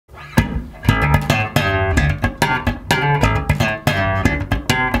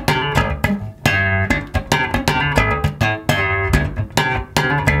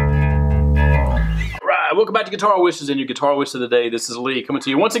to Guitar Wishes and your Guitar Wish of the day. This is Lee coming to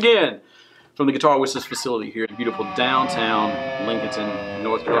you once again from the Guitar Wishes facility here in beautiful downtown Lincoln,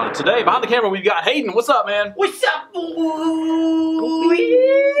 North Carolina. Today, behind the camera, we've got Hayden. What's up, man? What's up, boys?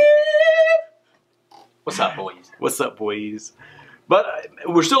 What's up, boys? What's up, boys? But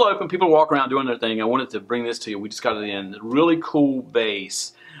we're still open. People walk around doing their thing. I wanted to bring this to you. We just got it in. Really cool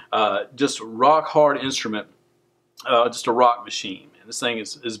bass. Just a rock hard instrument. Just a rock machine. And this thing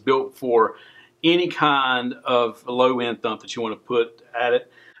is built for any kind of low end thump that you want to put at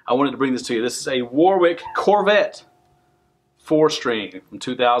it. I wanted to bring this to you. This is a Warwick Corvette 4-string from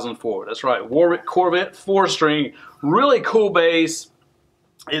 2004. That's right, Warwick Corvette 4-string. Really cool bass.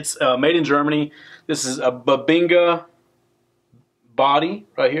 It's made in Germany. This is a Babinga body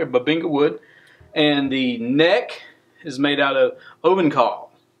right here, Babinga wood, and the neck is made out of Ovenkal.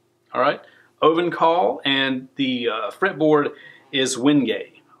 All right, Ovenkal, and the fretboard is Wingate.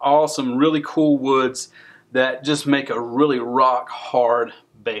 All some really cool woods that just make a really rock hard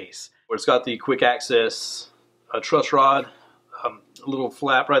bass. It's got the quick access truss rod, a little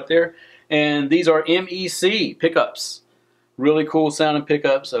flap right there, and these are MEC pickups. Really cool sounding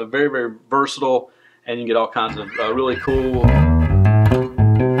pickups, very, very versatile, and you can get all kinds of really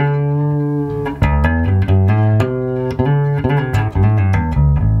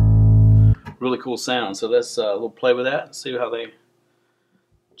cool sound. So let's a little play with that and see how they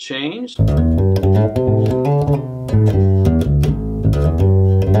changed.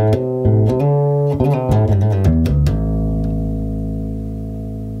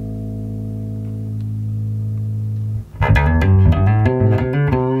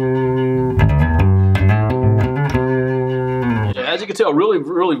 As you can tell,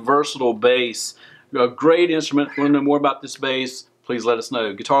 really versatile bass. A great instrument. If you want to know more about this bass, please let us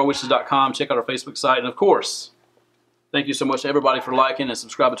know. GuitarWishes.com. Check out our Facebook site. And of course, thank you so much to everybody for liking and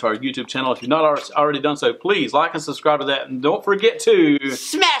subscribing to our YouTube channel. If you've not already done so, please like and subscribe to that. And don't forget to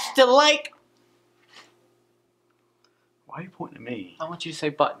smash the like. Why are you pointing at me? I want you to say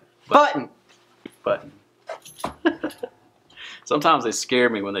button. Button. Sometimes they scare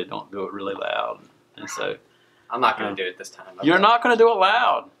me when they don't do it really loud. And so I'm not going to do it this time. You're not going to do it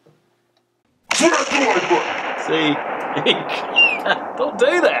loud. See? Don't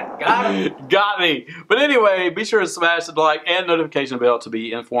do that. Got me. Got me. But anyway, be sure to smash the like and notification bell to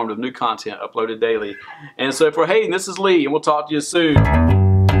be informed of new content uploaded daily. And so for Hayden, this is Lee, and we'll talk to you soon.